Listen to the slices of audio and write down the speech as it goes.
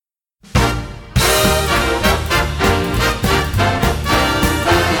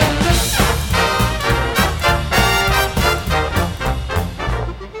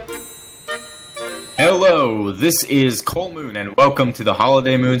this is Cole Moon, and welcome to the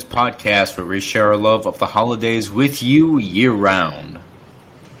Holiday Moons podcast, where we share our love of the holidays with you year-round.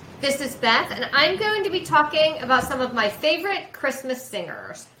 This is Beth, and I'm going to be talking about some of my favorite Christmas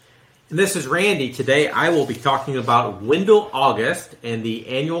singers. And this is Randy. Today I will be talking about Wendell August and the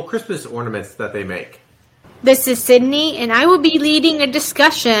annual Christmas ornaments that they make. This is Sydney, and I will be leading a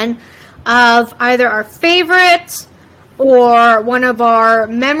discussion of either our favorites or one of our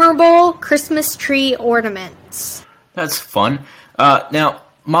memorable Christmas tree ornaments. That's fun. Now,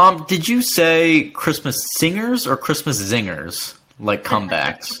 Mom, did you say Christmas singers or Christmas zingers? Like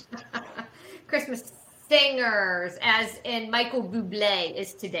comebacks? Christmas singers, as in Michael Bublé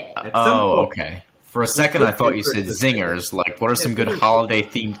is today. Oh, okay. For a second, I thought you said zingers. Like, what are some good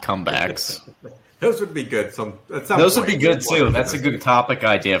holiday-themed comebacks? Those would be good. Those would be good, too. That's a good topic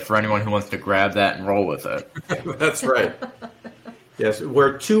idea for anyone who wants to grab that and roll with it. That's right. Yes,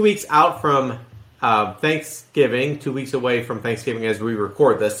 we're 2 weeks out from Thanksgiving, 2 weeks away from Thanksgiving as we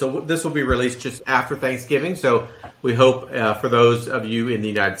record this. So this will be released just after Thanksgiving. So we hope for those of you in the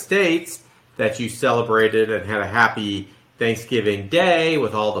United States that you celebrated and had a happy Thanksgiving Day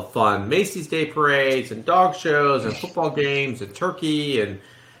with all the fun Macy's Day parades and dog shows and football games and turkey and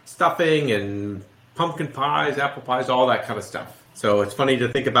stuffing and pumpkin pies, apple pies, all that kind of stuff. So it's funny to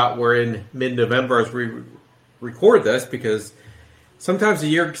think about we're in mid-November as we record this, because sometimes the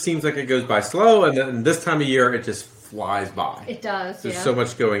year seems like it goes by slow, and then this time of year it just flies by. It does, There's so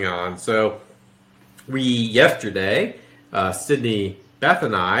much going on. So we, yesterday, Sydney, Beth,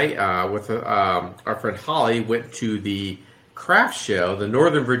 and I, with our friend Holly, went to the craft show, the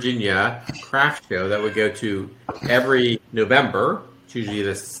Northern Virginia craft show that we go to every November. It's usually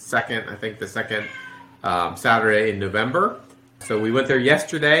the second Saturday in November. So we went there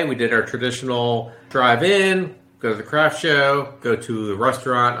yesterday. We did our traditional drive-in, go to the craft show, go to the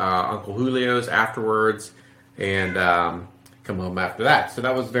restaurant, Uncle Julio's afterwards, and come home after that. So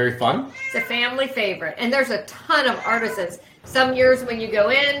that was very fun. It's a family favorite, and there's a ton of artisans. Some years when you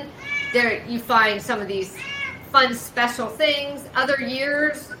go in, there you find some of these fun special things. Other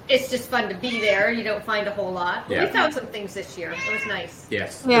years, it's just fun to be there. You don't find a whole lot. Yeah. We found some things this year. It was nice.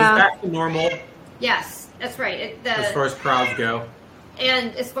 Yes. Yeah. It's back to normal. Yes, that's right. As far as crowds go.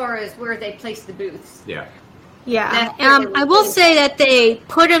 And as far as where they place the booths. Yeah. Yeah. I will say that they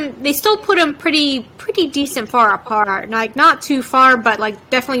still put them pretty decent far apart. Like, not too far, but like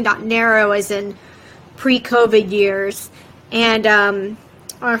definitely not narrow as in pre-COVID years. And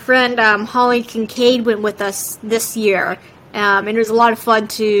our friend Holly Kincaid went with us this year, and it was a lot of fun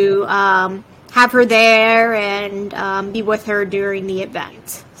to have her there and be with her during the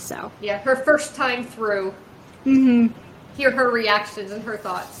event. So yeah, her first time through. Mm-hmm. Hear her reactions and her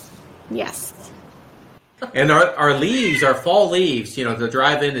thoughts. Yes. And our leaves, our fall leaves, the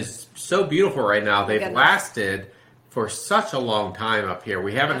drive-in is so beautiful right now. They've lasted for such a long time up here.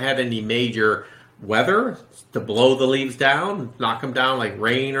 We haven't had any major weather to blow the leaves down, knock them down like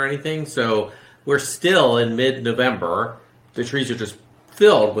rain or anything. So we're still in mid-November. The trees are just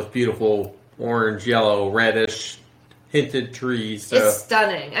filled with beautiful orange, yellow, reddish, hinted trees. So it's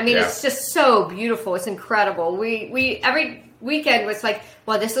stunning. I mean, It's just so beautiful. It's incredible. We every weekend was like,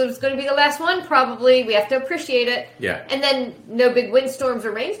 well, this was going to be the last one probably. We have to appreciate it. Yeah. And then no big windstorms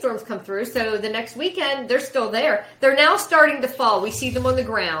or rainstorms come through. So the next weekend, they're still there. They're now starting to fall. We see them on the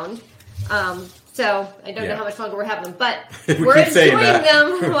ground. So I don't know how much longer we're having them, but we're enjoying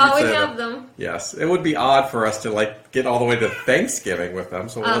them while we have them. Yes, it would be odd for us to get all the way to Thanksgiving with them.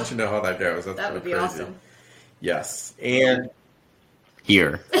 So we'll let you know how that goes. That would be crazy. Awesome. Yes, and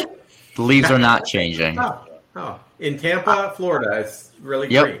here, the leaves are not changing. Oh, in Tampa, Florida, it's really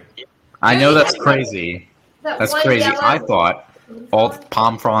green. I know that's crazy. That's crazy. I thought all the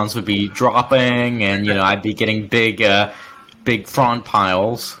palm fronds would be dropping, and I'd be getting big frond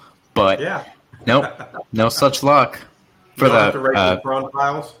piles, but. Yeah. Nope, no such luck. For the frond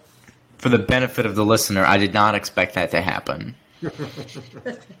piles? For the benefit of the listener, I did not expect that to happen.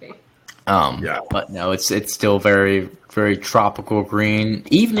 But no, it's still very, very tropical green.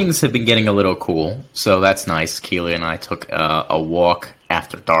 Evenings have been getting a little cool, so that's nice. Keely and I took a walk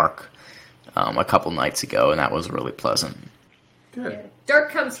after dark a couple nights ago, and that was really pleasant. Good. Yeah.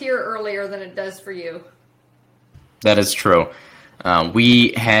 Dark comes here earlier than it does for you. That is true.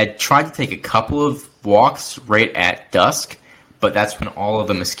 We had tried to take a couple of walks right at dusk, but that's when all of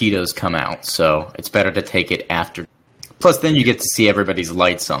the mosquitoes come out, so it's better to take it after. Plus, then you get to see everybody's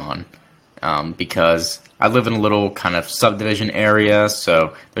lights on, because I live in a little kind of subdivision area,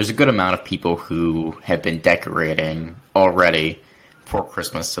 so there's a good amount of people who have been decorating already for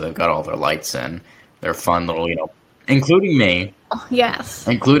Christmas, so they've got all their lights in. They're fun little, including me. Yes.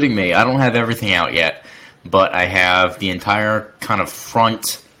 Including me. I don't have everything out yet. but I have the entire kind of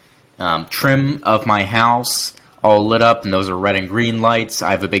front trim of my house all lit up, and those are red and green lights.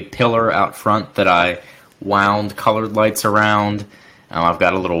 I have a big pillar out front that I wound colored lights around. I've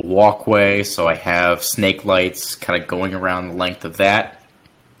got a little walkway, so I have snake lights kind of going around the length of that.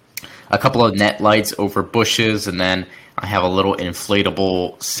 A couple of net lights over bushes, and then I have a little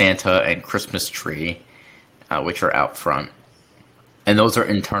inflatable Santa and Christmas tree, which are out front. And those are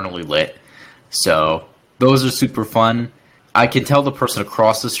internally lit. So those are super fun. I can tell the person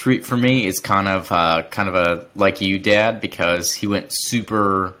across the street from me is kind of a like you, Dad, because he went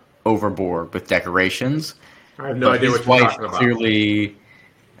super overboard with decorations. I have no idea what you're talking about. Clearly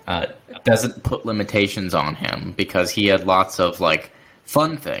doesn't put limitations on him because he had lots of like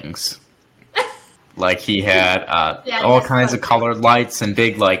fun things. Like he had all kinds of colored lights and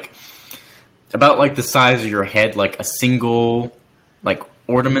big like about like the size of your head, like a single like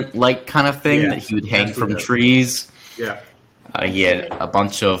ornament light kind of thing that he would hang from trees. Yeah. He had a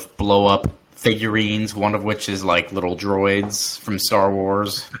bunch of blow up figurines, one of which is like little droids from Star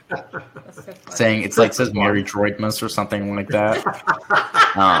Wars. Saying it's like says Merry Droidmas or something like that.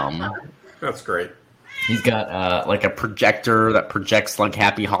 That's great. He's got like a projector that projects like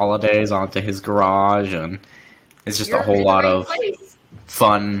Happy Holidays onto his garage, and it's just a whole lot of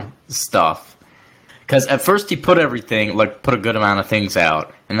fun stuff. Because at first he put everything, like put a good amount of things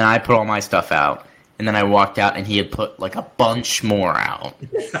out, and then I put all my stuff out, and then I walked out and he had put like a bunch more out.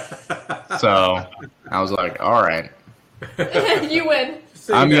 So I was like, all right. You win.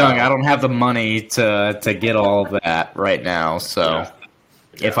 I'm young. I don't have the money to get all of that right now. So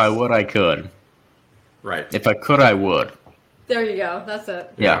if I would, I could. Right. If I could, I would. There you go. That's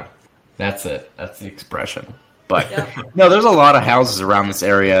it. Yeah. That's it. That's the expression. But no, there's a lot of houses around this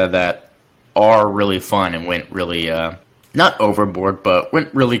area that are really fun and went really, not overboard, but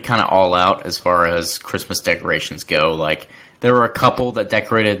went really kind of all out as far as Christmas decorations go. Like, there were a couple that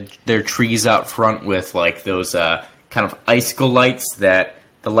decorated their trees out front with, like, those kind of icicle lights that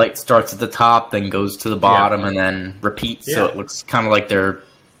the light starts at the top, then goes to the bottom, and then repeats. Yeah. So it looks kind of like they're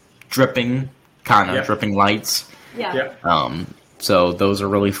dripping lights. Yeah. So those are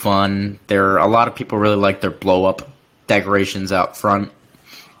really fun. A lot of people really like their blow-up decorations out front,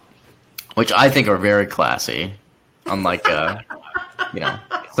 which I think are very classy. Unlike,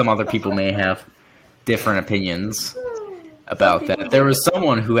 some other people may have different opinions about that. There was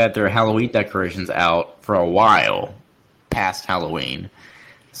someone who had their Halloween decorations out for a while past Halloween.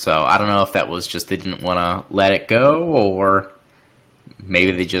 So I don't know if that was just they didn't want to let it go, or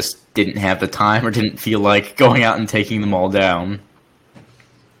maybe they just didn't have the time or didn't feel like going out and taking them all down.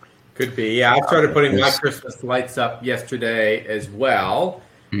 Could be. Yeah, I started putting my Christmas lights up yesterday as well.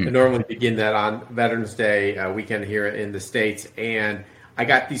 I normally begin that on Veterans Day weekend here in the States. And I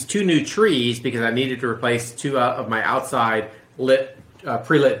got these 2 new trees because I needed to replace 2 of my outside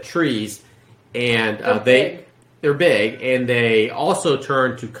pre-lit trees. And they're big, and they also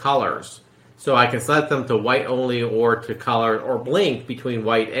turn to colors. So I can set them to white only or to color or blink between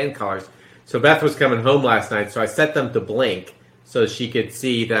white and colors. So Beth was coming home last night, so I set them to blink so she could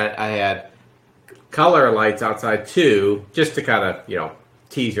see that I had color lights outside too, just to kind of,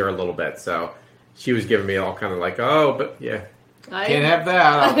 tease her a little bit. So she was giving me all kind of like, oh, but can't have that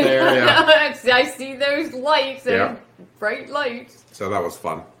out there. Yeah. I see those lights, and bright lights. So that was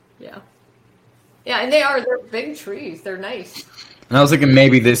fun. Yeah. Yeah, and they're big trees. They're nice. And I was thinking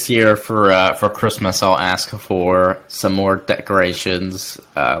maybe this year for Christmas I'll ask for some more decorations,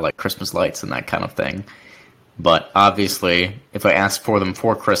 like Christmas lights and that kind of thing. But obviously, if I ask for them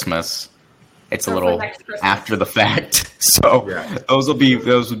for Christmas, it's a little after the fact. So those would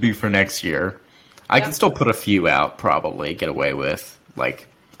be for next year. I can still put a few out, probably get away with like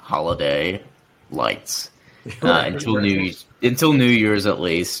holiday lights until New Year's at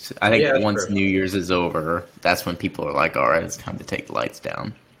least. I think once New Year's is over, that's when people are like, all right, it's time to take the lights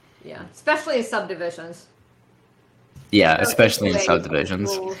down. Yeah, especially in subdivisions. Yeah, especially in subdivisions.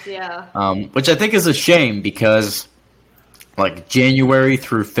 Rules, yeah. Which I think is a shame because like January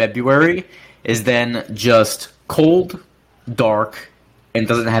through February is then just cold, dark, and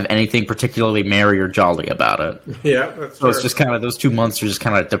doesn't have anything particularly merry or jolly about it. Yeah, that's so it's just kind of, those 2 months are just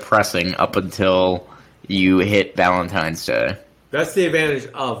kind of depressing up until you hit Valentine's Day. That's the advantage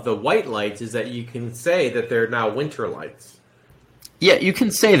of the white lights, is that you can say that they're now winter lights. Yeah, you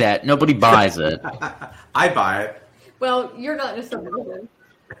can say that. Nobody buys it. I buy it. Well, you're not in a subdivision.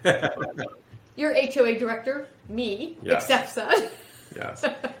 Your HOA director, me, accepts that. Yes.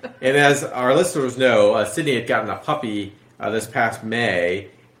 And as our listeners know, Sydney had gotten a puppy this past May.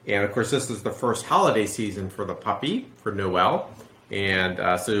 And, of course, this is the first holiday season for the puppy, for Noel. And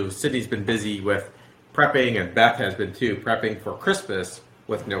so Sydney's been busy with prepping, and Beth has been too, prepping for Christmas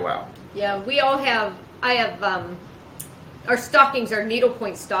with Noel. Yeah, we all have. I have our stockings are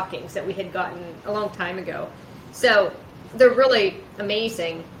needlepoint stockings that we had gotten a long time ago, so they're really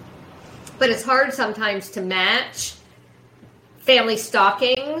amazing. But it's hard sometimes to match family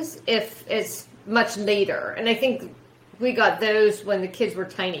stockings if it's much later. And I think we got those when the kids were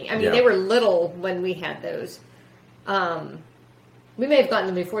tiny. I mean, they were little when we had those. We may have gotten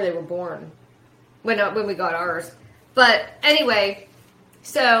them before they were born, when we got ours. But anyway,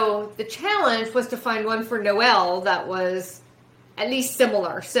 so the challenge was to find one for Noelle that was at least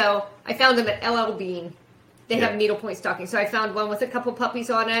similar. So I found them at LL Bean. They have needlepoint stockings. So I found one with a couple puppies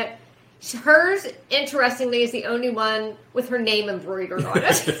on it. Hers, interestingly, is the only one with her name embroidered on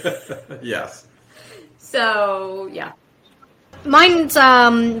it. Yes. So, yeah. Mine's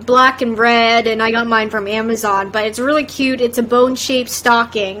black and red, and I got mine from Amazon, but it's really cute. It's a bone-shaped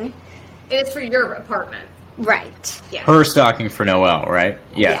stocking. And it's for your apartment. Right. Yeah. Her stocking for Noel, right?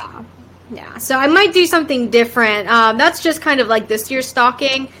 Yeah. Yeah. So I might do something different. That's just kind of like this year's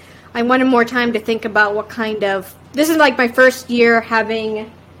stocking. I wanted more time to think about what kind of... This is like my first year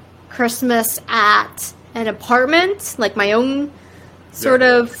having Christmas at an apartment, like my own sort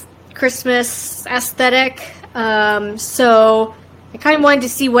of Christmas aesthetic. So I kind of wanted to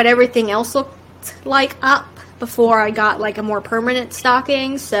see what everything else looked like up before I got like a more permanent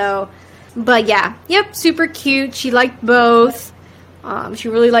stocking. So, but yeah, super cute. She liked both. She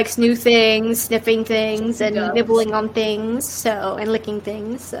really likes new things, sniffing things, and nibbling on things, and licking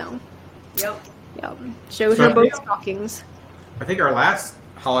things. So, Yep. Showed her both stockings. I think our last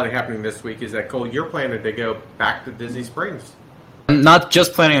holiday happening this week is that, Cole, you're planning to go back to Disney Springs. I'm not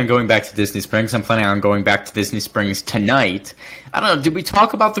just planning on going back to Disney Springs. I'm planning on going back to Disney Springs tonight. I don't know. Did we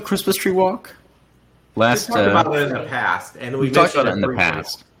talk about the Christmas tree walk? We talked about it in the past, and we talked about it in the briefly.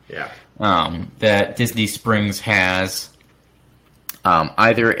 past. Yeah. That Disney Springs has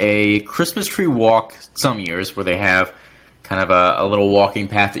either a Christmas tree walk some years where they have kind of a little walking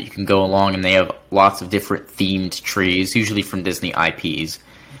path that you can go along, and they have lots of different themed trees, usually from Disney IPs.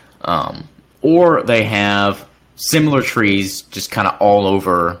 Or they have similar trees just kind of all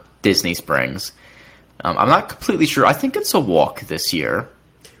over Disney Springs. I'm not completely sure. I think it's a walk this year.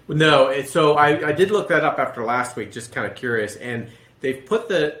 No, so I did look that up after last week, just kind of curious, and they've put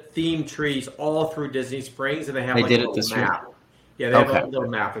the themed trees all through Disney Springs, and they have They like did a it little this map. year? Yeah, they have Okay. a little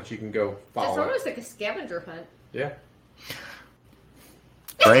map that you can go It's follow. almost like a scavenger hunt. Yeah.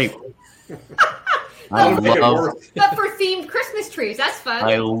 Great. I I don't think it love, works. But for themed Christmas trees, that's fun.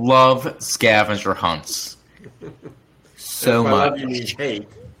 I love scavenger hunts so By much. love you mean hate.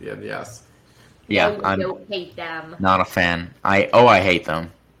 Yeah, yes. Yeah, No, you I'm don't hate them. not a fan. I hate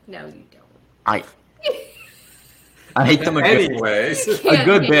them. No, you don't. I hate them Anyways, a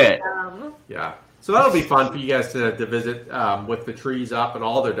good bit. yeah. So that'll be fun for you guys to visit with the trees up and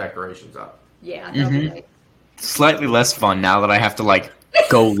all their decorations up. Yeah, that'll be nice. Slightly less fun now that I have to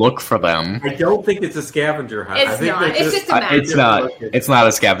go look for them. I don't think it's a scavenger hunt. It's I think not. they're It's just a map. It's not. It's not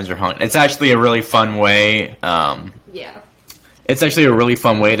a scavenger hunt. It's actually a really fun way. Yeah. It's actually a really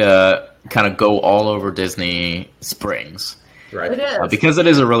fun way to kind of go all over Disney Springs. Right. It is. Because it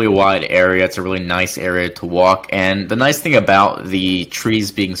is a really wide area, it's a really nice area to walk. And the nice thing about the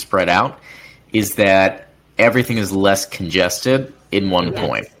trees being spread out is that everything is less congested in one Yes.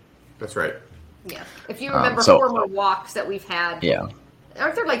 point. That's right. Yeah. If you remember so- former walks that we've had, Yeah.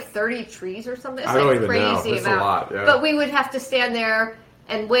 aren't there like 30 trees or something? It's I don't like even know. crazy It's a amount. lot, yeah. But we would have to stand there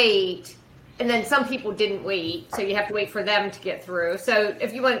and wait, and then some people didn't wait, so you have to wait for them to get through. So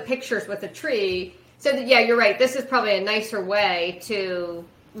if you want pictures with a tree, yeah, you're right. This is probably a nicer way to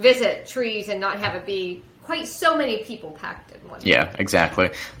visit trees and not have it be quite so many people packed in one. Yeah, exactly.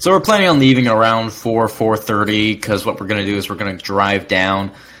 So we're planning on leaving around 4:30 because what we're going to do is we're going to drive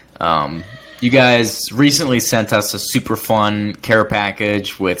down. You guys recently sent us a super fun care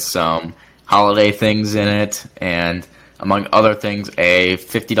package with some holiday things in it, and among other things, a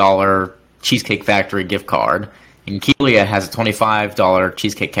 $50 Cheesecake Factory gift card. And Keelia has a $25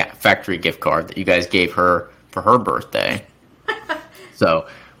 Cheesecake Factory gift card that you guys gave her for her birthday. So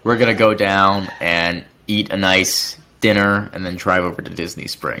we're going to go down and eat a nice dinner and then drive over to Disney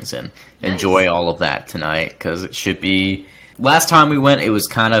Springs and enjoy all of that tonight because it should be... Last time we went, it was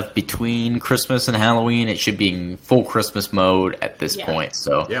kind of between Christmas and Halloween. It should be in full Christmas mode at this point.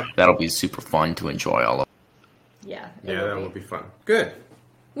 So that'll be super fun to enjoy all of. Yeah. Yeah, that will be fun. Good.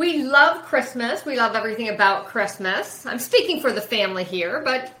 We love Christmas. We love everything about Christmas. I'm speaking for the family here,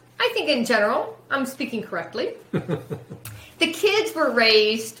 but I think in general, I'm speaking correctly. The kids were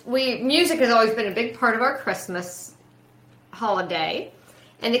raised, music has always been a big part of our Christmas holiday.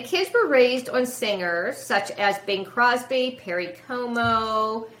 And the kids were raised on singers such as Bing Crosby, Perry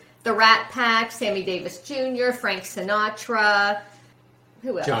Como, the Rat Pack, Sammy Davis Jr., Frank Sinatra.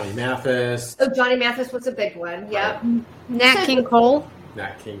 Who else? Johnny Mathis. Oh, Johnny Mathis was a big one. Yep. Nat King Cole.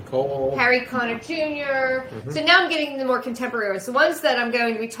 Nat King Cole. Harry Connick Jr. So now I'm getting the more contemporary ones. The ones that I'm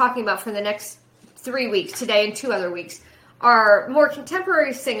going to be talking about for the next 3 weeks, today and 2 other weeks, are more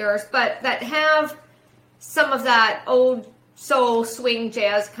contemporary singers, but that have some of that old soul, swing,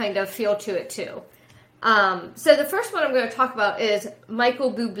 jazz kind of feel to it too. So the first one I'm going to talk about is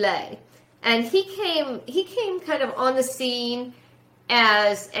Michael Bublé. And he came kind of on the scene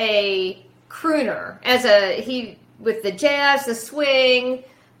as a crooner, with the jazz, the swing,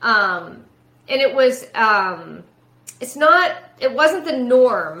 and it wasn't the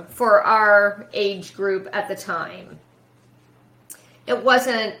norm for our age group at the time. It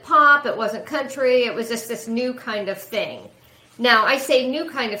wasn't pop, it wasn't country, it was just this new kind of thing. Now, I say new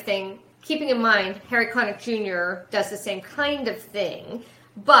kind of thing, keeping in mind Harry Connick Jr. does the same kind of thing,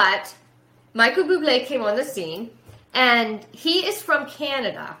 but Michael Bublé came on the scene, and he is from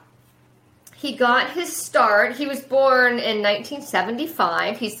Canada. He got his start. He was born in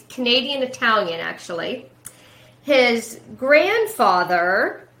 1975. He's Canadian-Italian, actually. His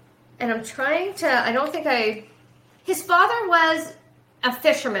grandfather, and his father was a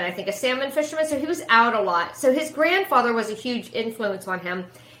fisherman, I think, a salmon fisherman, so he was out a lot. So his grandfather was a huge influence on him.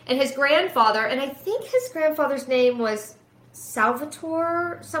 And his grandfather, and I think his grandfather's name was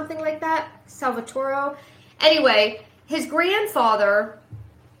Salvatore, something like that. Salvatore. Anyway, his grandfather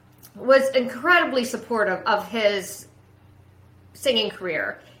was incredibly supportive of his singing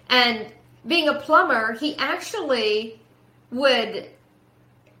career. And being a plumber, he actually would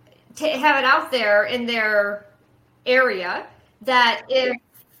have it out there in their area that if...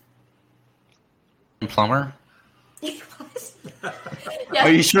 Plumber? He was. Yeah.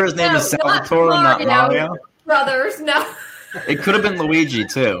 Are you sure his name is Salvatore and not Mario? Brothers, no. It could have been Luigi,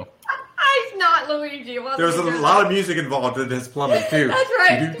 too. It's not Luigi. There was a lot of music involved in his plumbing, too. That's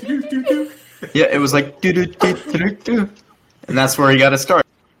right. Yeah, it was like do-do-do-do-do. And that's where he got to start.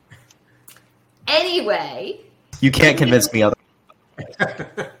 Anyway. You can't convince me otherwise.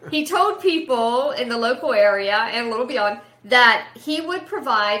 He told people in the local area and a little beyond that he would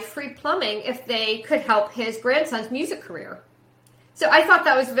provide free plumbing if they could help his grandson's music career. So I thought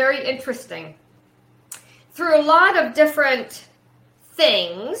that was very interesting. Through a lot of different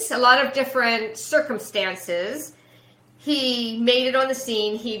things, a lot of different circumstances, he made it on the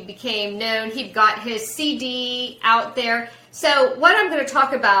scene. He became known. He got his CD out there. So what I'm going to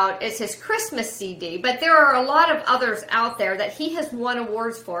talk about is his Christmas CD, but there are a lot of others out there that he has won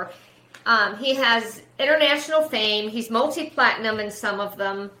awards for. He has international fame. He's multi-platinum in some of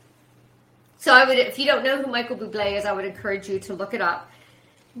them. So if you don't know who Michael Bublé is, I would encourage you to look it up.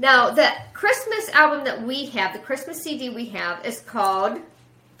 Now, the Christmas album that we have, the Christmas CD we have, is called,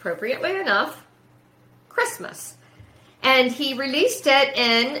 appropriately enough, Christmas. And he released it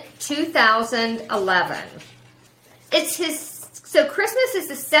in 2011. So Christmas is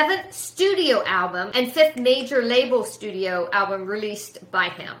the 7th studio album and 5th major label studio album released by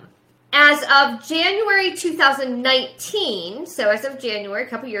him. As of January 2019, so as of January, a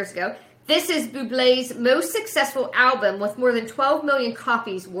couple years ago, this is Bublé's most successful album with more than 12 million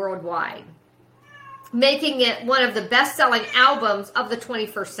copies worldwide, making it one of the best-selling albums of the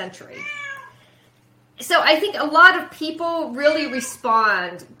 21st century. So I think a lot of people really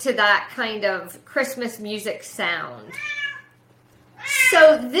respond to that kind of Christmas music sound.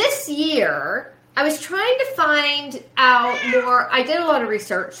 So this year, I was trying to find out more. I did a lot of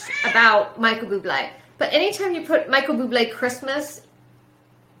research about Michael Bublé, but anytime you put Michael Bublé Christmas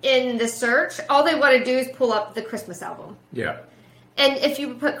in the search, all they want to do is pull up the Christmas album. Yeah. And if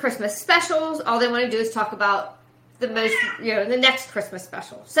you put Christmas specials, all they want to do is talk about the next Christmas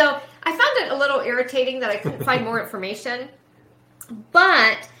special. So I found it a little irritating that I couldn't find more information.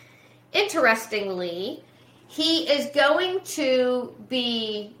 But interestingly, he is going to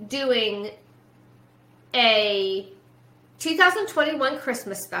be doing a 2021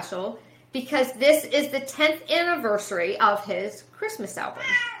 Christmas special because this is the 10th anniversary of his Christmas album.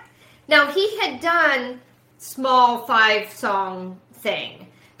 Now, he had done small 5-song thing,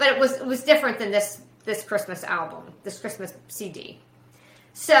 but it was different than this Christmas album, this Christmas CD.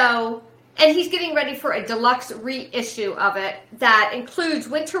 So, and he's getting ready for a deluxe reissue of it that includes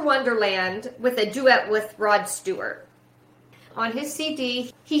Winter Wonderland with a duet with Rod Stewart. On his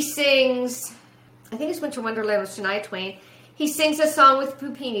CD, he sings, I think it's Winter Wonderland with Shania Twain. He sings a song with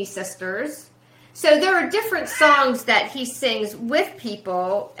Puppini Sisters. So there are different songs that he sings with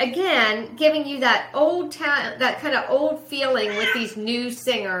people. Again, giving you that that kind of old feeling with these new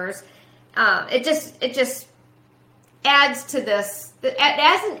singers. It just adds to this. It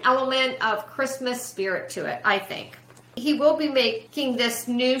adds an element of Christmas spirit to it, I think. He will be making this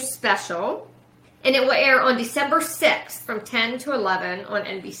new special, and it will air on December 6th from 10 to 11 on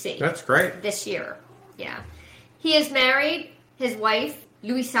NBC. That's great. This year. Yeah. He is married. His wife,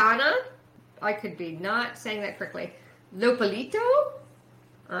 Luisana, I could be not saying that correctly, Lopolito?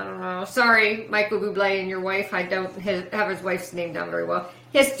 I don't know. Sorry, Michael Bublé and your wife. I don't have his wife's name down very well.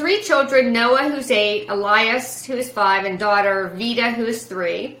 He has 3 children, Noah, who's 8, Elias, who is 5, and daughter, Vida, who is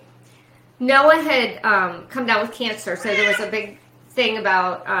 3. Noah had come down with cancer, so there was a big thing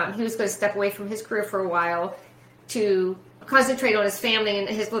about he was going to step away from his career for a while to concentrate on his family and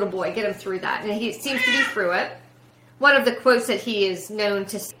his little boy, get him through that. And he seems to be through it. One of the quotes that he is known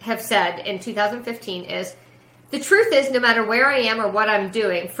to have said in 2015 is, "The truth is, no matter where I am or what I'm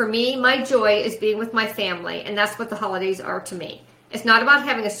doing, for me, my joy is being with my family, and that's what the holidays are to me. It's not about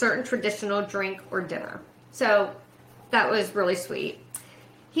having a certain traditional drink or dinner." So that was really sweet.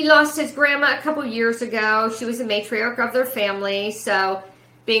 He lost his grandma a couple years ago. She was a matriarch of their family, so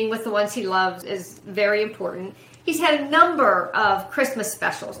being with the ones he loves is very important. He's had a number of Christmas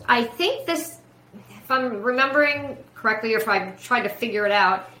specials. I think this, if I'm remembering correctly, or if I tried to figure it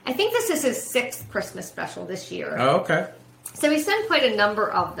out, I think this is his 6th Christmas special this year. Oh, okay. So he's done quite a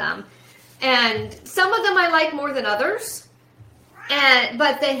number of them. And some of them I like more than others.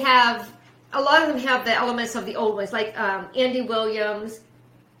 But they have, a lot of them have the elements of the old ones, like Andy Williams.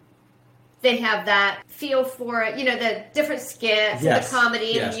 They have that feel for it, the different skits, and the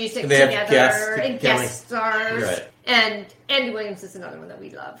comedy and music together, and guest stars. Right. And Andy Williams is another one that we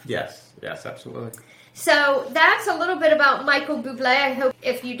love. Yes, absolutely. So that's a little bit about Michael Bublé. I hope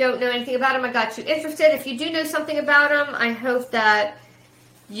if you don't know anything about him, I got you interested. If you do know something about him, I hope that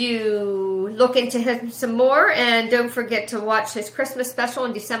you look into him some more. And don't forget to watch his Christmas special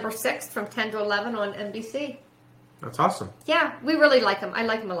on December 6th from 10 to 11 on NBC. That's awesome. Yeah, we really like him. I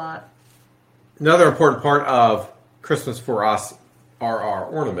like him a lot. Another important part of Christmas for us are our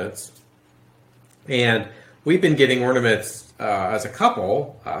ornaments. And we've been getting ornaments as a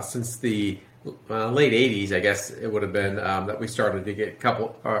couple since the late 80s, I guess it would have been, that we started to get a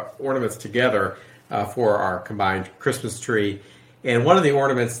couple ornaments together for our combined Christmas tree. And one of the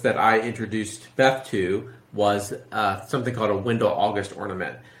ornaments that I introduced Beth to was something called a Wendell August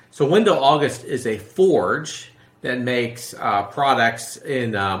ornament. So Wendell August is a forge that makes products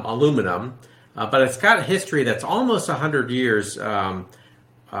in aluminum, but it's got a history that's almost 100 years ago.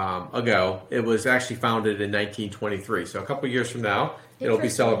 It was actually founded in 1923, so a couple years from now, it'll be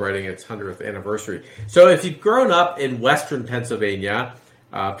celebrating its 100th anniversary. So if you've grown up in western Pennsylvania,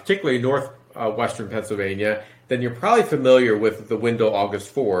 particularly northwestern Pennsylvania, then you're probably familiar with the Wendell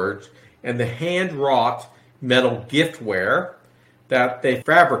August Forge and the hand-wrought metal giftware that they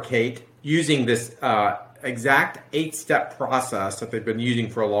fabricate using this exact 8-step process that they've been using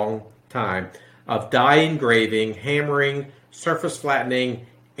for a long time of die engraving, hammering, surface flattening,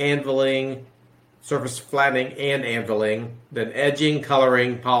 anviling, surface flattening and anviling, then edging,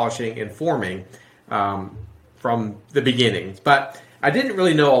 coloring, polishing, and forming from the beginnings. But I didn't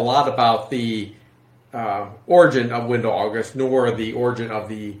really know a lot about the origin of Wendell August, nor the origin of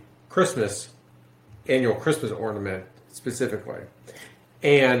the annual Christmas ornament specifically.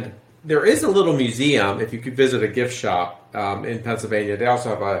 And there is a little museum, if you could visit a gift shop in Pennsylvania. They also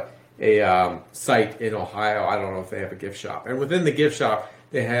have a site in Ohio. I don't know if they have a gift shop. And within the gift shop,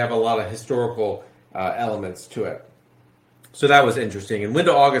 they have a lot of historical elements to it. So that was interesting. And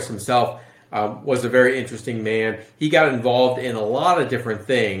Wendell August himself was a very interesting man. He got involved in a lot of different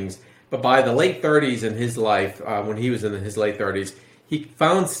things, but by the late 30s in his life, when he was in his late 30s, he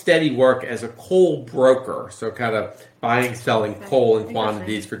found steady work as a coal broker, so kind of buying, selling coal in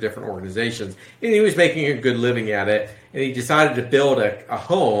quantities for different organizations. And he was making a good living at it, and he decided to build a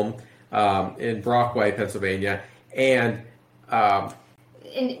home in Brockway, Pennsylvania, and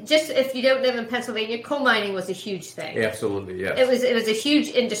just if you don't live in Pennsylvania, coal mining was a huge thing. Absolutely, yes. It was a huge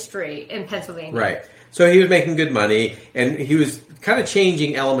industry in Pennsylvania. Right. So he was making good money, and he was kind of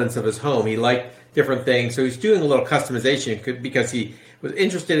changing elements of his home. He liked different things, so he's doing a little customization because he was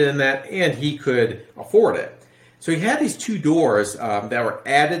interested in that and he could afford it. So he had these 2 doors that were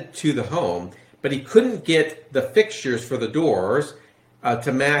added to the home, but he couldn't get the fixtures for the doors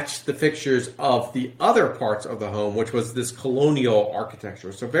to match the fixtures of the other parts of the home, which was this colonial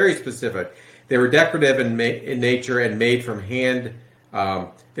architecture. So very specific. They were decorative in nature and made from hand.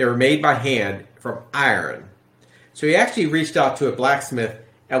 They were made by hand from iron. So he actually reached out to a blacksmith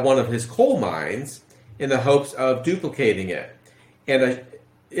at one of his coal mines in the hopes of duplicating it. And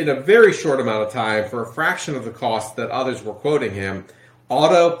in a very short amount of time, for a fraction of the cost that others were quoting him,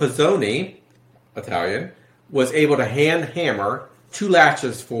 Otto Pizzoni, Italian, was able to hand hammer 2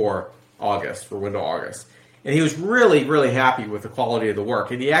 latches for window August. And he was really, really happy with the quality of the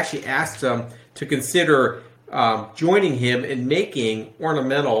work. And he actually asked them to consider joining him in making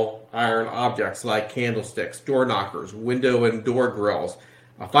ornamental iron objects like candlesticks, door knockers, window and door grills,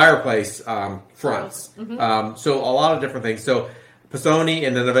 fireplace fronts. Mm-hmm. So a lot of different things. So Pizzoni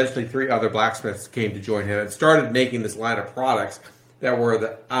and then eventually 3 other blacksmiths came to join him and started making this line of products that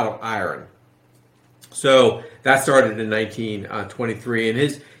were out of iron. So that started in 1923,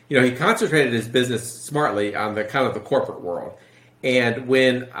 and he concentrated his business smartly on the kind of the corporate world. And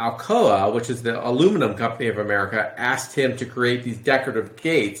when Alcoa, which is the aluminum company of America, asked him to create these decorative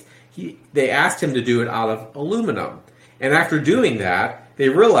gates, they asked him to do it out of aluminum. And after doing that, they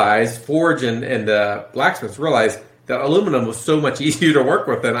realized, Forge and the blacksmiths realized that aluminum was so much easier to work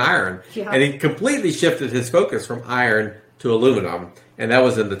with than iron. Yeah. And he completely shifted his focus from iron to aluminum, and that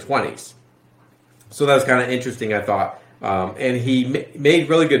was in the 20s. So that was kind of interesting, I thought. And he made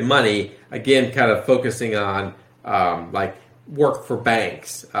really good money, again, kind of focusing on work for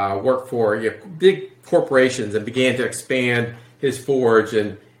banks, work for big corporations, and began to expand his forge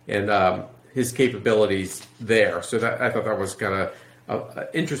and his capabilities there. So I thought that was kind of an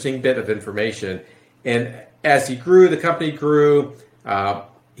interesting bit of information. And as he grew, the company grew.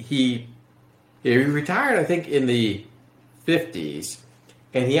 He retired, I think, in the 50s,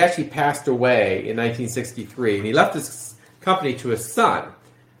 and he actually passed away in 1963. And he left his company to his son.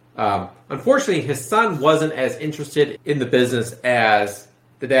 Unfortunately, his son wasn't as interested in the business as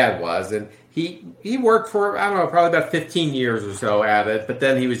the dad was, and he worked for, I don't know, probably about 15 years or so at it, but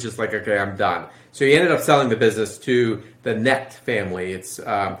then he was just like, okay, I'm done. So he ended up selling the business to the Knecht family. It's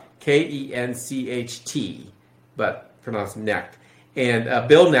Kencht, but pronounced Knecht. And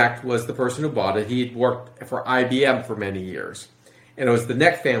Bill Knecht was the person who bought it. He had worked for IBM for many years. And it was the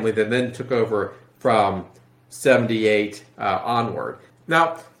Knecht family that then took over from 78 onward.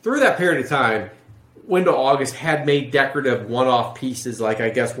 Now, through that period of time, Window August had made decorative one-off pieces, like I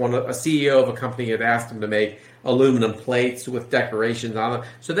guess a CEO of a company had asked him to make aluminum plates with decorations on them.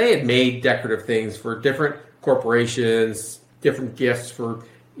 So they had made decorative things for different corporations, different gifts for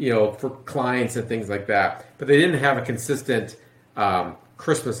clients and things like that. But they didn't have a consistent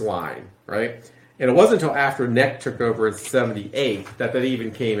Christmas line, right? And it wasn't until after Knecht took over in 78 that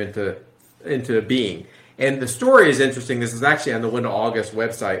even came into being. And the story is interesting. This is actually on the Window August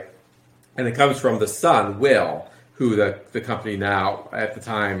website, and it comes from the son, Will, who the company now, at the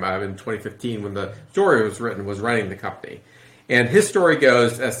time in 2015, when the story was written, was running the company. And his story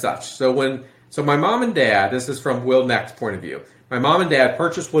goes as such. So my mom and dad, this is from Will Knecht's point of view, my mom and dad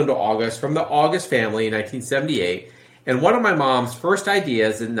purchased Window August from the August family in 1978, and one of my mom's first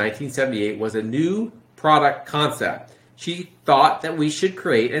ideas in 1978 was a new product concept. She thought that we should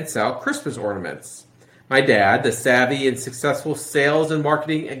create and sell Christmas ornaments. My dad, the savvy and successful sales and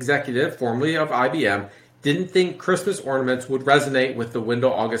marketing executive formerly of IBM, didn't think Christmas ornaments would resonate with the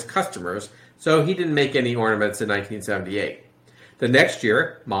Window August customers, so he didn't make any ornaments in 1978. The next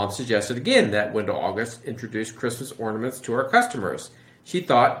year, Mom suggested again that Window August introduce Christmas ornaments to our customers. She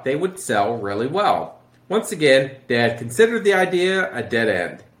thought they would sell really well. Once again, Dad considered the idea a dead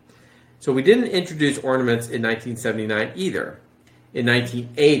end. So we didn't introduce ornaments in 1979 either. In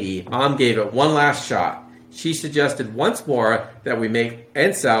 1980, Mom gave it one last shot. She suggested once more that we make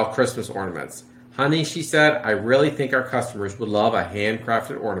and sell Christmas ornaments. Honey, she said, I really think our customers would love a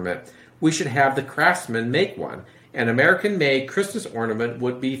handcrafted ornament. We should have the craftsman make one. An American-made Christmas ornament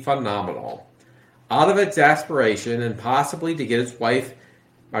would be phenomenal. Out of exasperation and possibly to get his wife,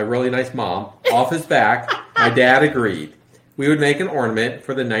 my really nice mom, off his back, my dad agreed. We would make an ornament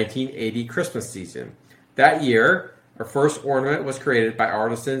for the 1980 Christmas season. That year, our first ornament was created by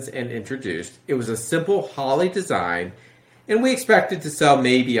artisans and introduced. It was a simple holly design, and we expected to sell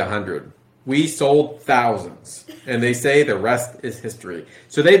maybe 100. We sold thousands, and they say the rest is history.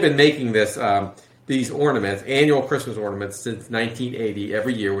 So they've been making these ornaments, annual Christmas ornaments, since 1980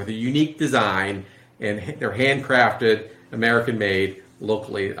 every year with a unique design, and they're handcrafted, American-made,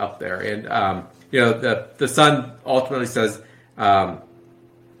 locally up there. And the son ultimately says that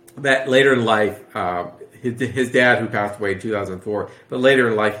later in life, his dad, who passed away in 2004, but later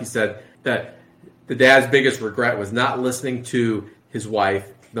in life he said that the dad's biggest regret was not listening to his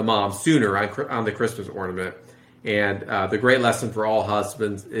wife, the mom, sooner on the Christmas ornament. And the great lesson for all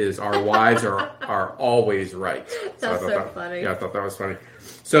husbands is our wives are always right. That's so funny. Yeah, I thought that was funny.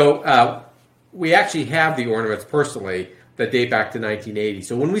 So we actually have the ornaments personally. that date back to 1980.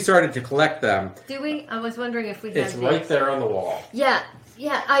 So when we started to collect them, Do we? I was wondering if we had it's these. right there on the wall. Yeah.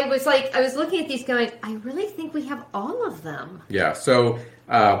 I was looking at these going, I really think we have all of them. Yeah, so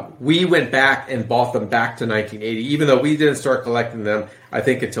we went back and bought them back to 1980, even though we didn't start collecting them, I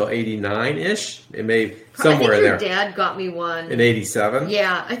think, until 89-ish. It may somewhere I in think there. your dad got me one. In 87.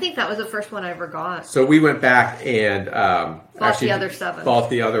 Yeah, I think that was the first one I ever got. So we went back and Bought the other 7. Bought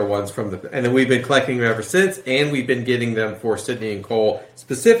the other ones from and then we've been collecting them ever since, and we've been getting them for Sydney and Cole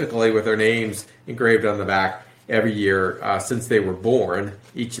specifically with their names engraved on the back every year since they were born,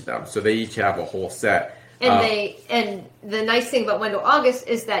 each of them. So they each have a whole set. And the nice thing about Wendell August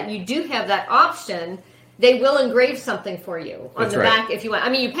is that you do have that option. They will engrave something for you on That's the right. back if you want. I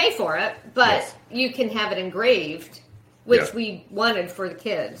mean, you pay for it, but Yes. you can have it engraved, which Yeah. we wanted for the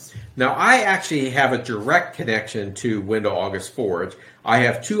kids. Now, I actually have a direct connection to Wendell August Forge. I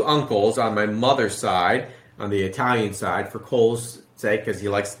have 2 uncles on my mother's side, on the Italian side, for Cole's sake, because he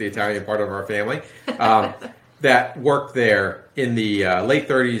likes the Italian part of our family, that worked there in the late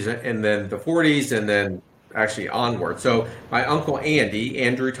 30s and then the 40s and then actually onward. So my uncle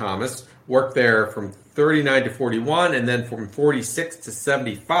Andrew Thomas, worked there from 39 to 41 and then from 46 to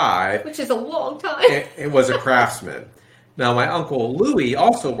 75. Which is a long time. And was a craftsman. Now, my uncle Louis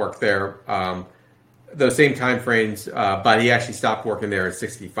also worked there those same time frames, but he actually stopped working there at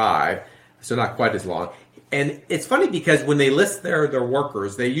 65, so not quite as long. And it's funny because when they list their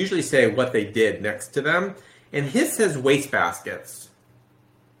workers, they usually say what they did next to them, and his says wastebaskets.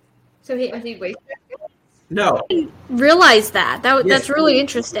 So he waste No. Realize that. That's Yes. really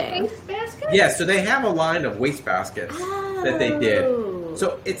interesting. basket? Yeah, so they have a line of wastebaskets that they did.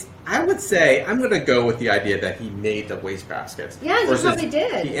 So I would say, I'm going to go with the idea that he made the wastebaskets. Yeah, he versus probably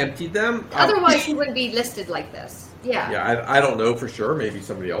did. He emptied them. Otherwise, he wouldn't be listed like this. Yeah. Yeah, I don't know for sure. Maybe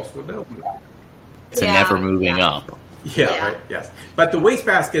somebody else would know. To Yeah, never moving yeah. up. Yeah, Yeah. right, yes. But the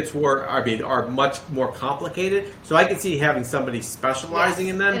wastebaskets are much more complicated. So I can see having somebody specializing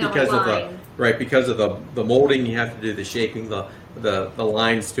Yes, in them in a because of line. because of the molding. You have to do the shaping, the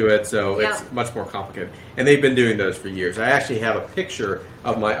lines to it. So Yeah. it's much more complicated. And they've been doing those for years. I actually have a picture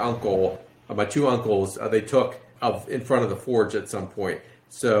of my uncle, of my 2 uncles. They took in front of the forge at some point.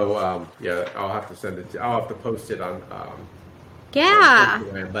 So yeah, I'll have to send it. I'll have to post it on. Yeah. on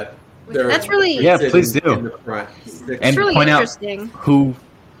Instagram, but That's really- Yeah, sitting please do. in the front. And It's really point out interesting. who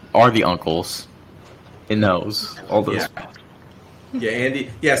are the uncles in those, all those. Yeah. Yeah, Andy.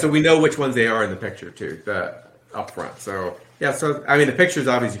 Yeah, so we know which ones they are in the picture too, up front. So yeah, so I mean the picture's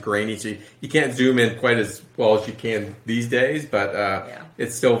obviously grainy, so you can't zoom in quite as well as you can these days, but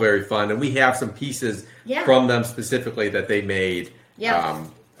it's still very fun. And we have some pieces Yeah. from them specifically that they made Yeah.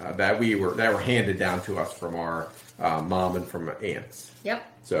 that were handed down to us from our mom and from aunts. Yep.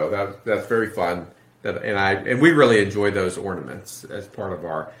 So that's very fun. And we really enjoy those ornaments as part of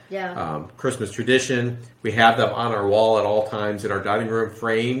our Christmas tradition. We have them on our wall at all times in our dining room,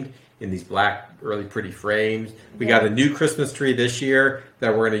 framed in these black, really pretty frames. We got a new Christmas tree this year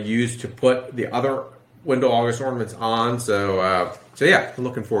that we're going to use to put the other Wendell August ornaments on. So yeah, I'm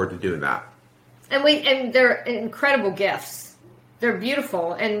looking forward to doing that. And they're incredible gifts. They're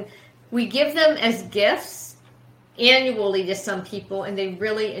beautiful, and we give them as gifts annually to some people, and they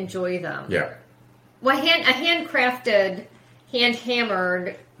really enjoy them. Yeah. Well, a handcrafted,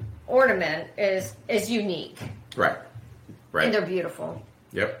 hand-hammered ornament is unique, Right. and they're beautiful.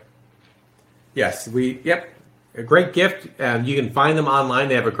 Yep. Yes, a great gift. You can find them online.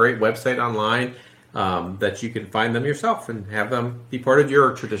 They have a great website online that you can find them yourself and have them be part of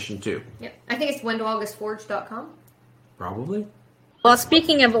your tradition too. Yep. I think it's WendellAugustForge.com. Probably. Well,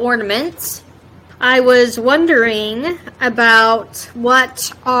 speaking of ornaments, I was wondering about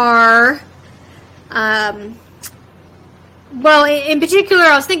what are, well, in particular,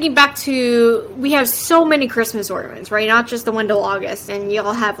 I was thinking back to, we have so many Christmas ornaments, right? Not just the Wendell August, and you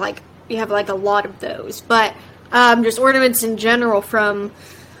have a lot of those, but just ornaments in general from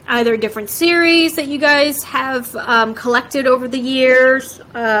either different series that you guys have collected over the years,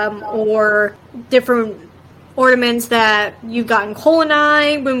 or different ornaments that you've gotten Cole and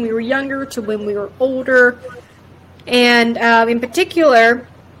I when we were younger to when we were older. And in particular,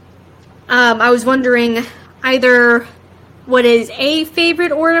 I was wondering either what is a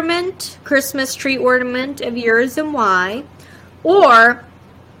favorite ornament, Christmas tree ornament of yours and why, or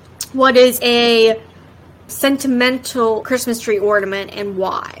what is a sentimental Christmas tree ornament and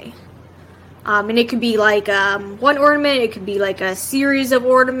why. And it could be like one ornament, it could be like a series of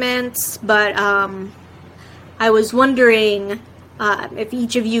ornaments, but I was wondering if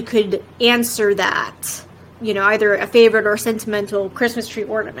each of you could answer that, either a favorite or sentimental Christmas tree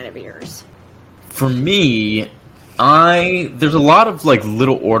ornament of yours. For me, There's a lot of like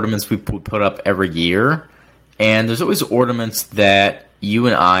little ornaments we put up every year, and there's always ornaments that you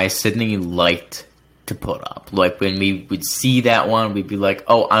and I, Sydney, liked to put up. Like when we would see that one, we'd be like,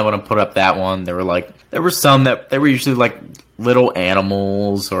 "Oh, I want to put up that one." There were some that they were usually like little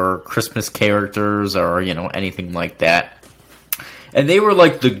animals or Christmas characters or anything like that, and they were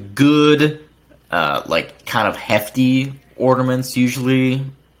like the good, like kind of hefty ornaments usually.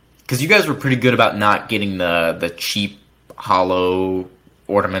 Because you guys were pretty good about not getting the cheap, hollow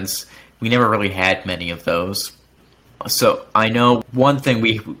ornaments. We never really had many of those. So I know one thing,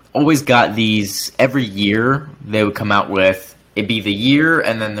 we always got these every year. They would come out with, it'd be the year,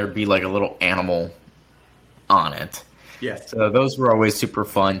 and then there'd be like a little animal on it. Yes. So those were always super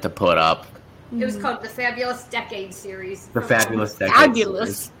fun to put up. It was called the Fabulous Decade Series. The Fabulous Decade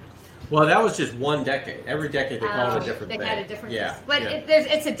Fabulous. Series. Well, that was just one decade. Every decade they called it a different they thing. had a different, yeah. but yeah.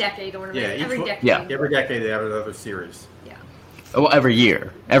 it's a decade ornament. Yeah, each every one- decade. Yeah. Every decade they have another series. Yeah. Well, every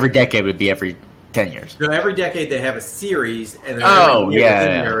year. Every decade would be every 10 years. So every decade they have a series, and then Oh, every year yeah,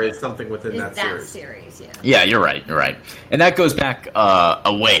 within yeah. there is something within Is that that series. yeah. Yeah, you're right. You're right. And that goes back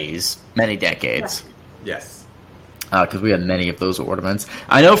a ways, many decades. Yes. Because we had many of those ornaments.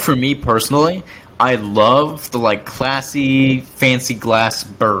 I know for me personally, I love the like classy, fancy glass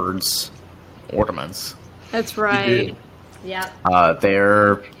birds ornaments. That's right. Yeah.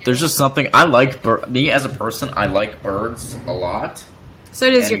 There's just something I like. Me as a person, I like birds a lot. So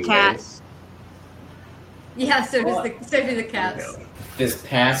does your cat. Anyways, Yeah, so do the cats. This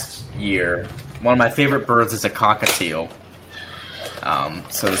past year, one of my favorite birds is a cockatiel.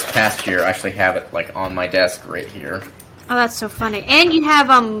 So this past year, I actually have it like on my desk right here. Oh, that's so funny. And you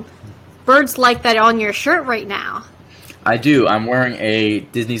have birds like that on your shirt right now. I do. I'm wearing a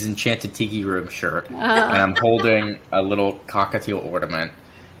Disney's Enchanted Tiki Room shirt, and I'm holding a little cockatiel ornament.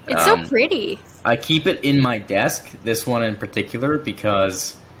 It's so pretty. I keep it in my desk, this one in particular,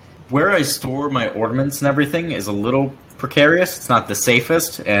 because where I store my ornaments and everything is a little precarious. It's not the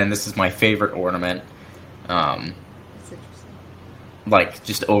safest, and this is my favorite ornament, That's interesting. like,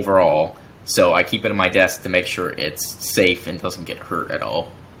 just overall. So I keep it in my desk to make sure it's safe and doesn't get hurt at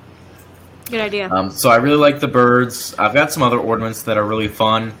all. Good idea. So I really like the birds. I've got some other ornaments that are really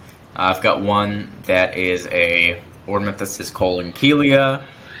fun. I've got one that is a ornament that says Colin Keelia.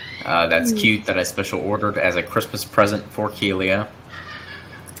 That's cute, that I special ordered as a Christmas present for Keelia.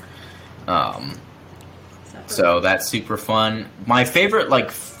 So that's super fun. My favorite,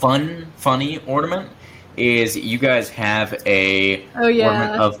 like, funny ornament is you guys have a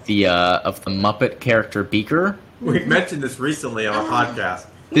ornament of the Muppet character Beaker. We mentioned this recently on a podcast.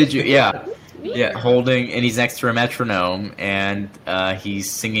 Did you? Yeah. Yeah, holding, and he's next to a metronome, and he's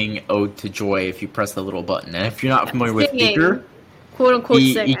singing Ode to Joy if you press the little button. And if you're not familiar with Singing. Beaker, Quote unquote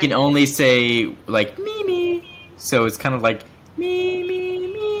he singer. can only say, like, me, me. So it's kind of like, me, me,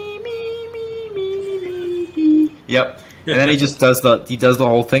 me, me, me, me, me. Yep. And then he just does the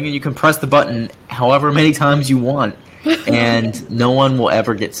whole thing, and you can press the button however many times you want, and no one will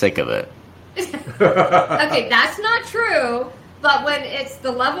ever get sick of it. Okay, that's not true. But when it's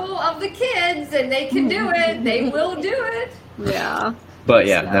the level of the kids and they can do it, they will do it. Yeah. But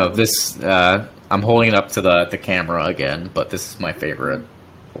yeah, no, this, I'm holding it up to the camera again, but this is my favorite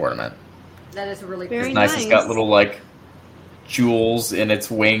ornament. That is really Very cool. Nice, it's got Nice. little, like, jewels in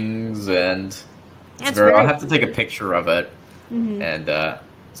its wings, and it's That's very, I'll very have to take a picture of it Mhm. and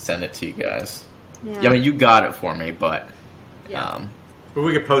send it to you guys. Yeah. Yeah, I mean, you got it for me, but Yeah. But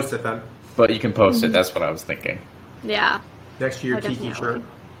we could post it then. but you can post it. That's what I was thinking. Yeah. Next to your Oh, Tiki definitely. shirt.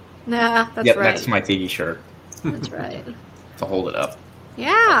 Nah, that's Yep, right. next to my tiki shirt That's right. to hold it up.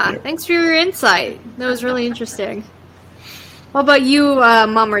 Yeah. Thanks for your insight. That was really interesting. What about you,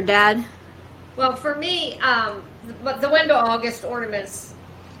 Mom or Dad? Well, for me, the Wendell August ornaments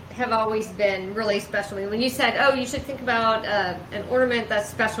have always been really special to me. When you said, oh, you should think about an ornament that's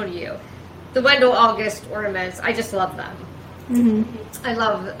special to you, the Wendell August ornaments, I just love them. Mm-hmm. I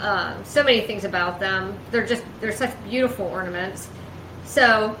love so many things about them. They're such beautiful ornaments.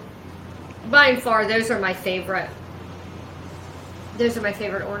 So, by and far, those are my favorite. Those are my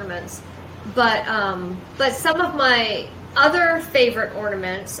favorite ornaments. But some of my other favorite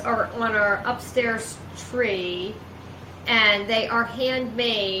ornaments are on our upstairs tree, and they are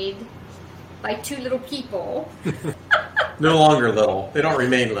handmade by two little people. No longer little. They don't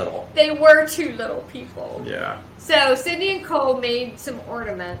remain little. They were two little people. Yeah. So Cindy and Cole made some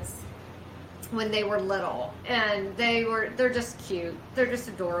ornaments when they were little, and they're just cute. They're just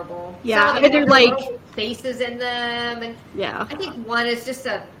adorable. Yeah, Some of them they're have like- little faces in them, and Yeah. I think one is just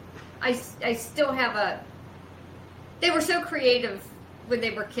I still have a. They were so creative when they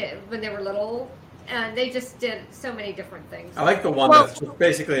were little. And they just did so many different things. I like the one that's just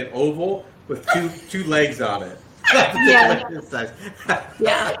basically an oval with two legs on it. Yeah.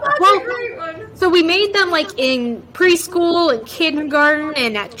 Yeah. Well, so we made them like in preschool and kindergarten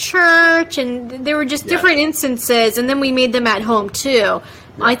and at church, and there were just different instances, and then we made them at home too.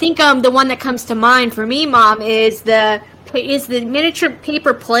 I think the one that comes to mind for me, Mom, is the miniature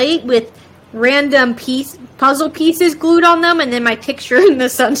paper plate with random puzzle pieces glued on them, and then my picture in the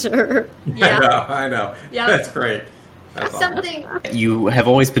center. Yeah. I know. Yeah. That's great. That's something You have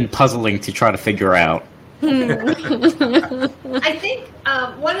always been puzzling to try to figure out. I think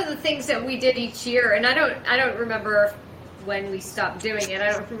one of the things that we did each year, and I don't remember when we stopped doing it.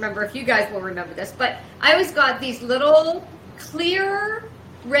 I don't remember if you guys will remember this, but I always got these little clear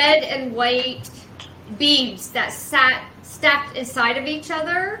red and white beads that stacked inside of each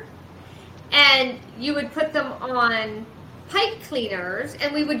other, and you would put them on pipe cleaners,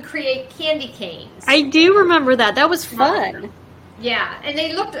 and we would create candy canes. I do remember that. That was fun. Yeah, and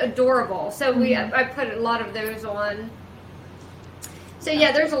they looked adorable. So I put a lot of those on. So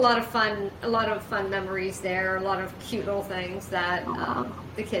yeah, there's a lot of fun memories there. A lot of cute little things that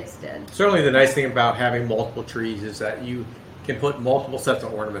the kids did. Certainly, the nice thing about having multiple trees is that you can put multiple sets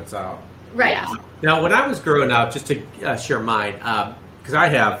of ornaments out. Right. Yeah. Now, when I was growing up, just to share mine, because I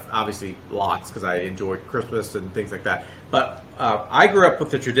have obviously lots because I enjoy Christmas and things like that. But I grew up with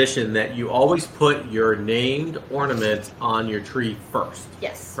the tradition that you always put your named ornament on your tree first.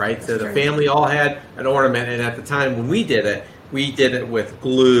 Yes. Right? So the family all had an ornament, and at the time when we did it with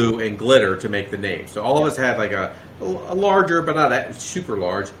glue and glitter to make the name. So all of us had like a larger, but not that super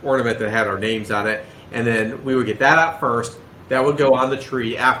large, ornament that had our names on it. And then we would get that out first. That would go on the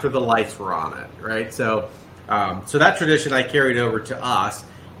tree after the lights were on it, right? So that tradition I carried over to us.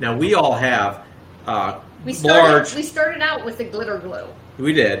 Now we all have We started out with the glitter glue.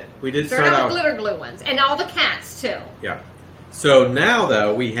 We did Start out with glitter glue ones, and all the cats too. Yeah. So now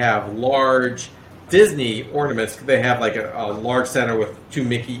though we have large Disney ornaments. They have like a large center with two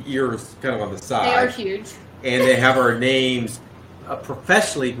Mickey ears kind of on the side. They are huge. And they have our names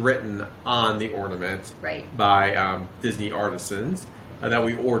professionally written on the ornament by Disney artisans that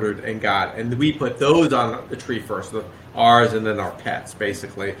we ordered and got. And we put those on the tree first, ours and then our pets,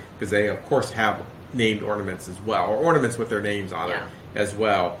 basically, because they, of course, have named ornaments as well, or ornaments with their names on it as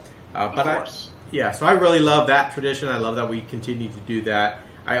well. So I really love that tradition. I love that we continue to do that.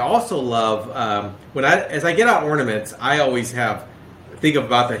 I also love, as I get out ornaments, I always think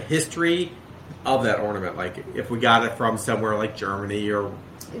about the history of that ornament, like if we got it from somewhere like Germany or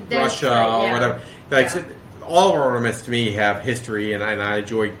Russia or whatever. So all of our ornaments to me have history, and I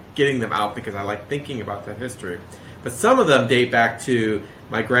enjoy getting them out because I like thinking about that history. But some of them date back to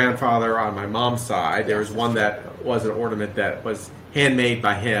my grandfather on my mom's side. There was one that was an ornament that was handmade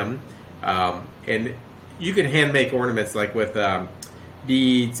by him, and you can hand make ornaments like with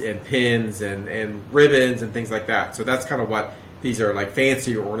beads and pins and ribbons and things like that. So that's kind of what these are, like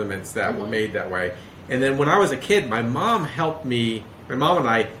fancy ornaments that were made that way. And then when I was a kid, my mom and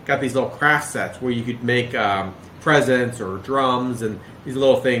I got these little craft sets where you could make presents or drums and these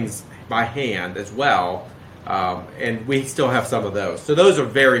little things by hand as well. And we still have some of those. So those are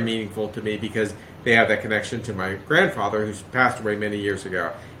very meaningful to me because they have that connection to my grandfather, who's passed away many years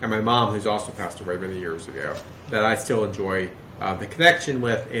ago, and my mom, who's also passed away many years ago, that I still enjoy the connection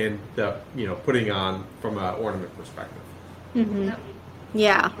with and the putting on from an ornament perspective. Mm-hmm.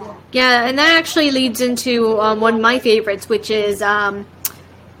 Yeah, and that actually leads into one of my favorites, which is, I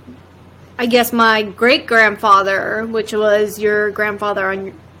guess, my great grandfather, which was your grandfather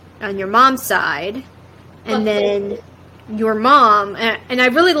on your mom's side, and then your mom, and I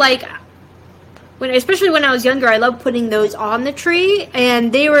really like especially when I was younger, I loved putting those on the tree,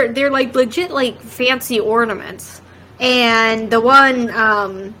 and they're like legit like fancy ornaments. And the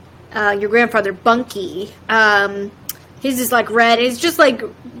one your grandfather Bunky. His is like red. It's just like,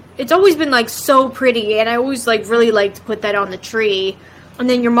 it's always been like so pretty, and I always like really like to put that on the tree. And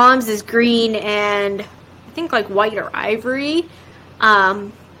then your mom's is green and I think like white or ivory,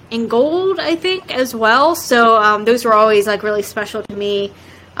 and gold, I think, as well. So those were always like really special to me.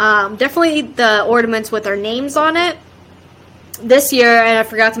 Definitely the ornaments with our names on it. This year, and I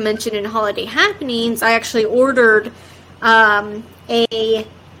forgot to mention in Holiday Happenings, I actually ordered a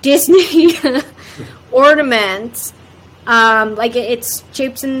Disney ornament. Like it's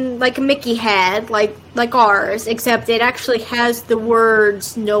shaped in like a Mickey head, like ours, except it actually has the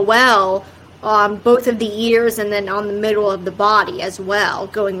words Noel on both of the ears and then on the middle of the body as well,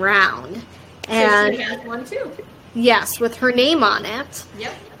 going round. And so she has one too. Yes, with her name on it.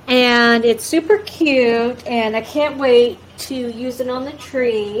 Yep. And it's super cute, and I can't wait to use it on the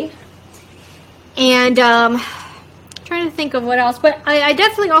tree. And trying to think of what else, but I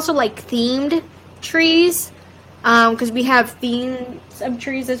definitely also like themed trees, because we have themes of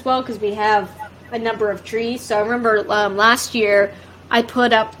trees as well, because we have a number of trees. So I remember last year I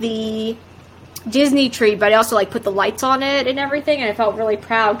put up the Disney tree, but I also like put the lights on it and everything, and I felt really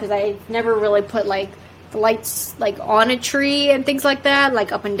proud because I never really put like the lights like on a tree and things like that,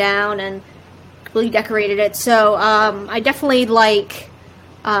 like up and down, and really decorated it. So I definitely like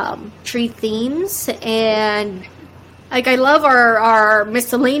tree themes, and like I love our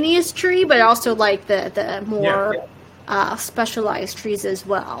miscellaneous tree, but I also like the more specialized trees as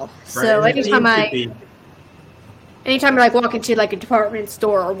well. Right. So And anytime I like walk into like a department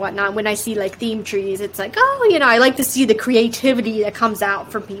store or whatnot, when I see like theme trees, it's like, oh, I like to see the creativity that comes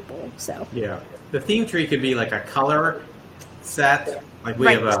out from people. So yeah, the theme tree could be like a color set. Like we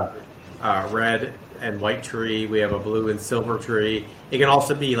have a red and white tree. We have a blue and silver tree. It can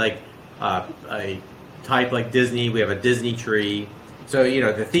also be like a type like Disney. We have a Disney tree. So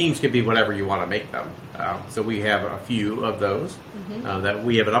the themes could be whatever you want to make them. So we have a few of those. That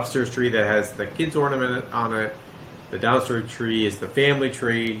we have an upstairs tree that has the kids ornament on it. The downstairs tree is the family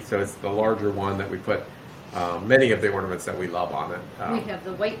tree, so it's the larger one that we put many of the ornaments that we love on it. We have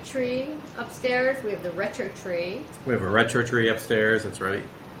the white tree upstairs. We have the retro tree. We have a retro tree upstairs. That's right.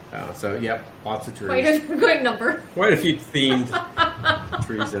 Lots of trees. Quite a number. Quite a few themed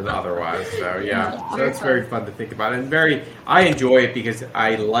trees and otherwise. So so it's very fun to think about, and I enjoy it because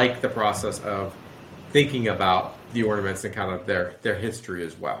I like the process of thinking about the ornaments and kind of their history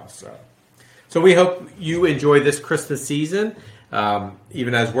as well. So we hope you enjoy this Christmas season.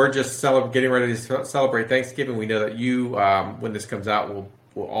 Even as we're just getting ready to celebrate Thanksgiving, we know that you, when this comes out, will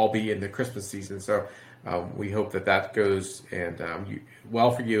all be in the Christmas season. So we hope that goes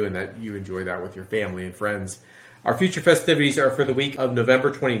well for you, and that you enjoy that with your family and friends. Our future festivities are for the week of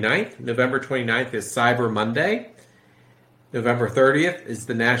November 29th. November 29th is Cyber Monday. November 30th is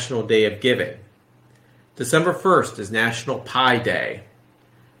the National Day of Giving. December 1st is National Pie Day.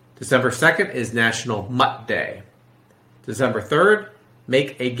 December 2nd is National Mutt Day. December 3rd,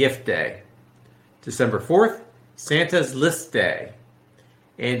 Make a Gift Day. December 4th, Santa's List Day.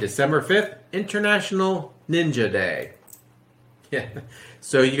 And December 5th, International Ninja Day. Yeah.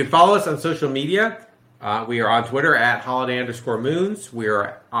 So you can follow us on social media. We are on Twitter at holiday_moons. We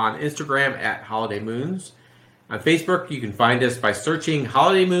are on Instagram at Holiday Moons. On Facebook, you can find us by searching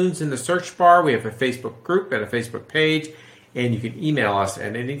Holiday Moons in the search bar. We have a Facebook group and a Facebook page. And you can email us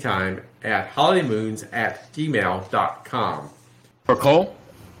at any time at holidaymoons@gmail.com. For Cole,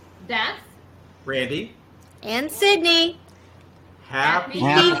 That's Randy, and Sydney, happy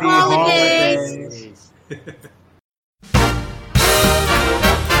Happy holidays. holidays.